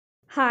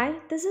Hi,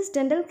 this is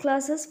Dental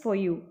Classes for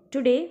You.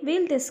 Today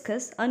we'll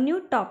discuss a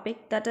new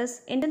topic, that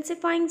is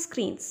intensifying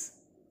screens.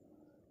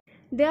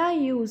 They are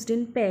used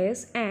in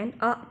pairs and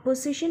are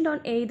positioned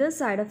on either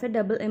side of a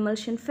double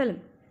emulsion film.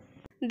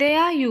 They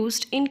are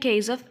used in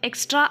case of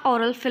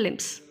extraoral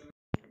films.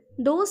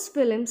 Those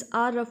films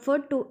are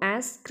referred to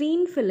as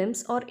screen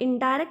films or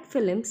indirect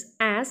films,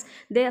 as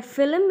their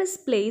film is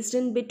placed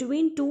in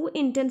between two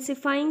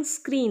intensifying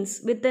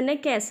screens with the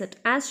neck asset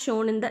as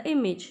shown in the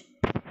image.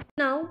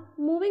 Now,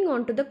 moving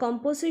on to the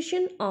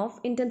composition of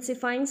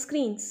intensifying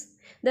screens.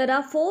 There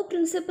are four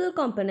principal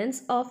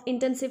components of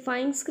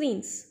intensifying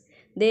screens.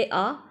 They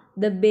are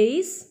the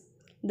base,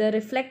 the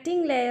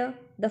reflecting layer,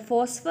 the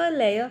phosphor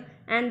layer,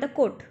 and the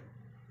coat.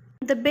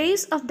 The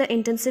base of the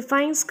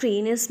intensifying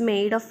screen is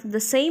made of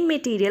the same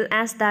material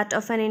as that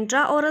of an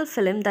intraoral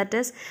film, that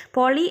is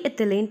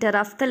polyethylene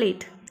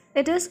terephthalate.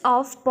 It is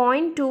of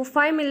 0.25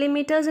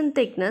 mm in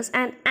thickness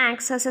and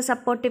acts as a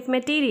supportive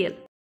material.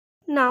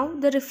 Now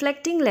the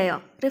reflecting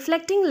layer.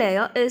 Reflecting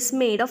layer is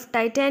made of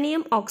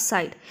titanium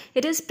oxide.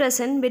 It is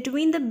present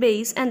between the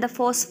base and the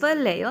phosphor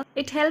layer.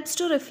 It helps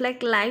to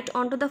reflect light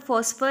onto the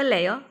phosphor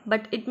layer,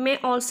 but it may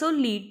also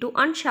lead to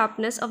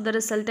unsharpness of the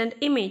resultant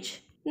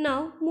image.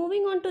 Now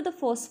moving on to the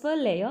phosphor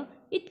layer,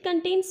 it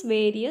contains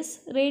various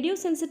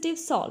radiosensitive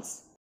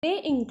salts.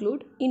 They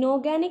include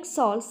inorganic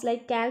salts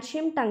like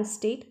calcium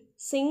tungstate,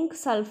 zinc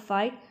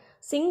sulfide,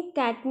 zinc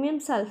cadmium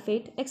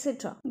sulfate,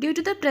 etc. Due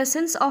to the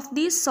presence of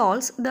these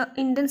salts, the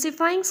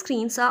intensifying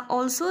screens are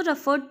also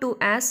referred to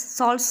as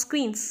salt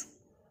screens.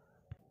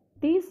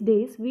 These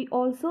days, we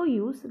also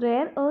use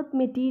rare earth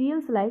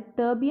materials like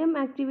terbium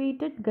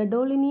activated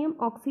gadolinium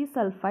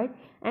oxysulfide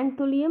and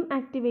thulium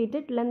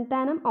activated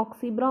lanthanum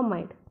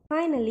oxybromide.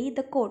 Finally,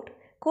 the coat.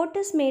 Coat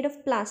is made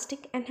of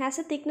plastic and has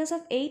a thickness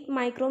of 8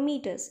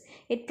 micrometers.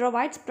 It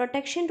provides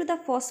protection to the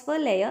phosphor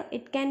layer.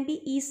 It can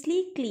be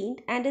easily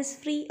cleaned and is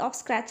free of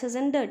scratches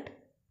and dirt.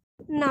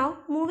 Now,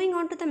 moving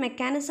on to the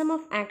mechanism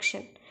of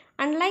action.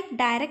 Unlike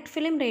direct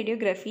film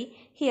radiography,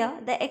 here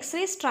the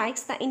X-ray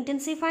strikes the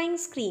intensifying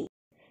screen.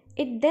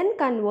 It then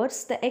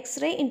converts the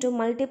X-ray into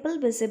multiple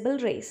visible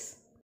rays.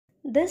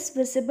 This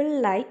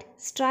visible light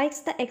strikes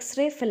the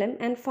X-ray film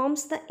and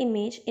forms the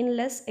image in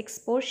less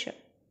exposure.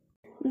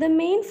 The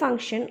main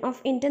function of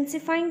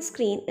intensifying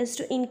screen is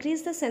to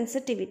increase the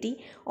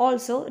sensitivity,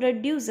 also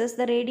reduces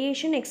the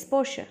radiation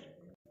exposure.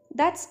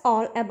 That's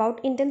all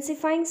about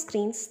intensifying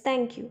screens.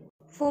 Thank you.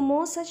 For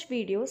more such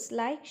videos,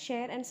 like,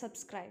 share and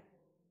subscribe.